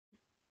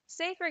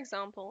Say, for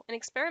example, an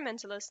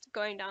experimentalist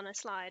going down a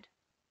slide.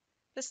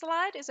 The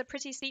slide is a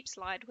pretty steep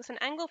slide with an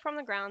angle from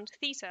the ground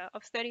theta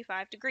of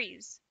 35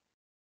 degrees.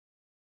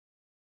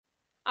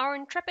 Our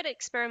intrepid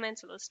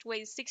experimentalist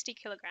weighs 60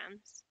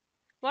 kilograms.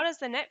 What is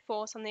the net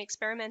force on the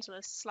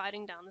experimentalist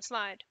sliding down the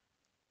slide?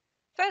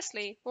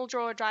 Firstly, we'll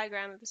draw a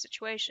diagram of the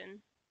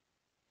situation.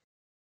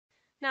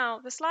 Now,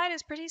 the slide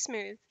is pretty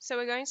smooth, so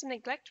we're going to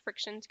neglect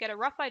friction to get a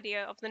rough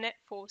idea of the net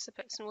force a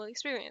person will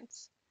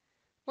experience.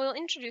 We'll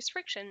introduce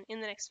friction in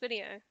the next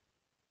video.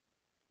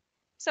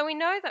 So we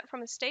know that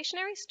from a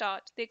stationary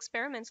start, the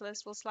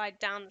experimentalist will slide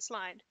down the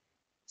slide.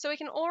 So we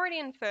can already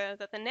infer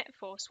that the net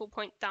force will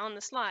point down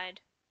the slide.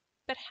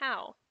 But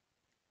how?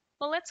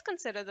 Well, let's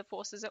consider the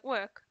forces at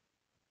work.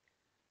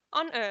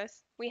 On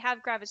Earth, we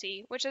have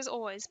gravity, which as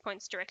always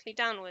points directly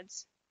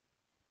downwards.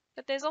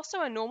 But there's also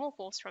a normal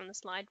force from the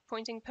slide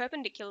pointing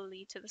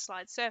perpendicularly to the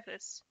slide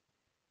surface.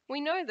 We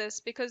know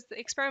this because the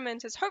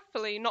experiment is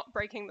hopefully not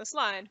breaking the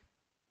slide.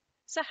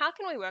 So how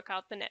can we work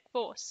out the net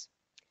force?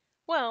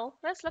 Well,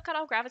 let's look at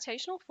our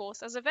gravitational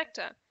force as a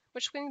vector,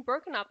 which can be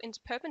broken up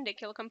into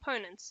perpendicular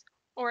components,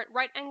 or at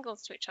right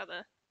angles to each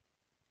other.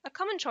 A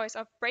common choice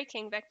of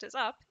breaking vectors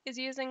up is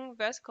using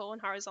vertical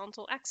and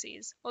horizontal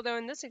axes, although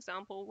in this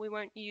example we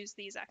won't use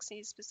these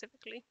axes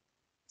specifically.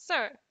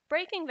 So,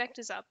 breaking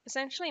vectors up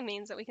essentially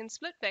means that we can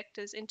split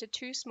vectors into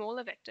two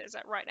smaller vectors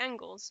at right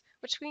angles,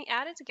 which can be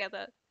added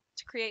together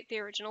to create the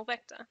original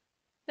vector.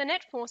 The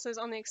net forces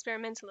on the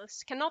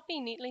experimentalist cannot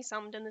be neatly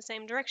summed in the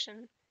same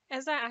direction,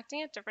 as they're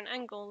acting at different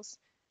angles.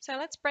 So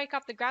let's break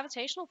up the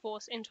gravitational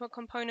force into a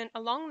component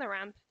along the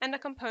ramp and a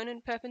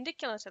component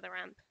perpendicular to the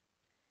ramp.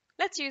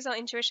 Let's use our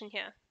intuition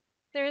here.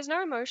 There is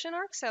no motion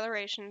or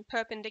acceleration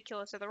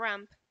perpendicular to the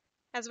ramp,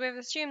 as we've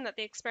assumed that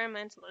the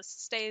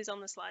experimentalist stays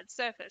on the slide's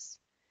surface.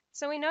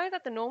 So we know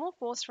that the normal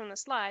force from the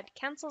slide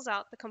cancels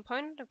out the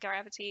component of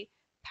gravity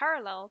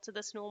parallel to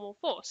this normal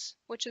force,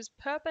 which is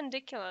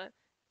perpendicular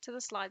to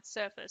the slide's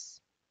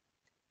surface.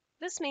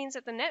 This means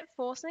that the net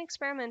force on the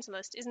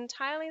experimentalist is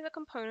entirely the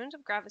component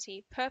of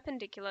gravity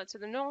perpendicular to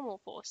the normal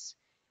force,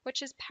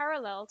 which is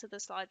parallel to the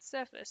slide's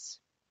surface.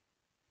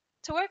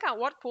 To work out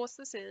what force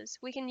this is,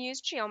 we can use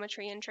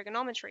geometry and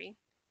trigonometry.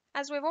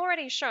 As we've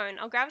already shown,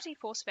 our gravity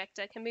force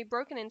vector can be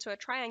broken into a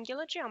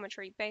triangular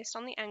geometry based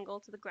on the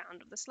angle to the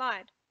ground of the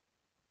slide.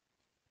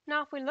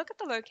 Now, if we look at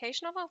the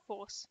location of our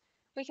force,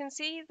 we can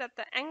see that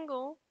the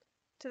angle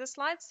to the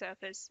slide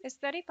surface is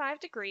 35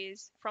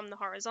 degrees from the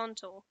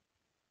horizontal.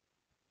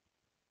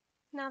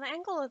 Now, the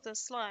angle of the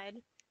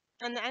slide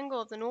and the angle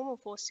of the normal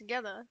force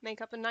together make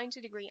up a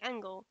 90-degree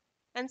angle,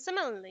 and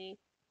similarly,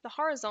 the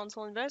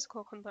horizontal and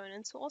vertical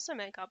components will also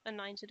make up a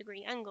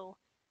 90-degree angle.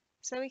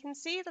 So we can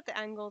see that the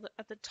angle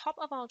at the top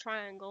of our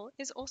triangle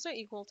is also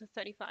equal to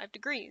 35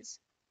 degrees.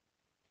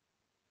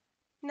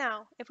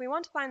 Now, if we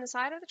want to find the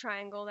side of the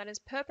triangle that is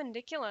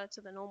perpendicular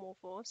to the normal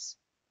force,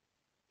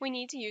 we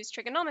need to use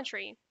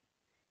trigonometry.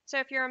 So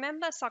if you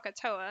remember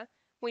SOHCAHTOA,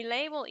 we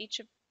label each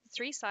of the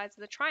three sides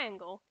of the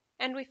triangle,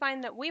 and we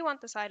find that we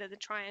want the side of the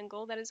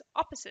triangle that is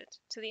opposite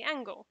to the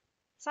angle.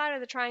 The side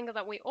of the triangle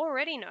that we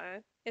already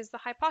know is the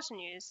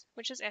hypotenuse,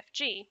 which is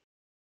FG.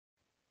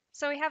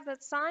 So we have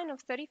that sine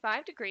of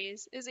 35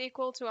 degrees is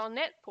equal to our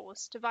net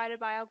force divided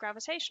by our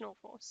gravitational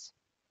force.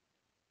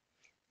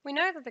 We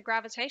know that the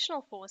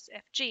gravitational force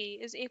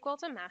Fg is equal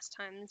to mass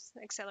times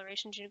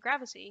acceleration due to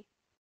gravity.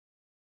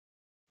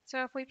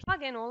 So if we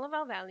plug in all of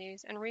our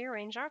values and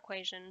rearrange our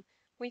equation,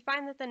 we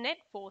find that the net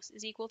force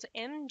is equal to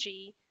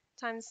mg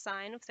times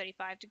sine of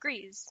 35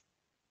 degrees.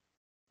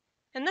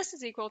 And this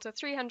is equal to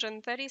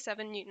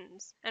 337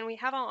 newtons, and we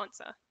have our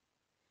answer.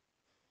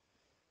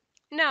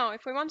 Now,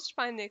 if we want to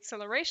find the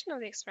acceleration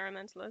of the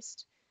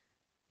experimentalist,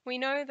 we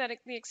know that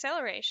the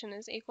acceleration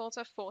is equal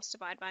to force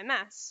divided by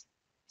mass.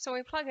 So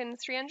we plug in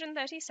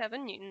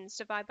 337 newtons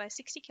divided by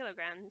 60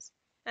 kilograms,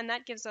 and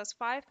that gives us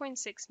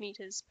 5.6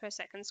 meters per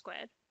second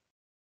squared.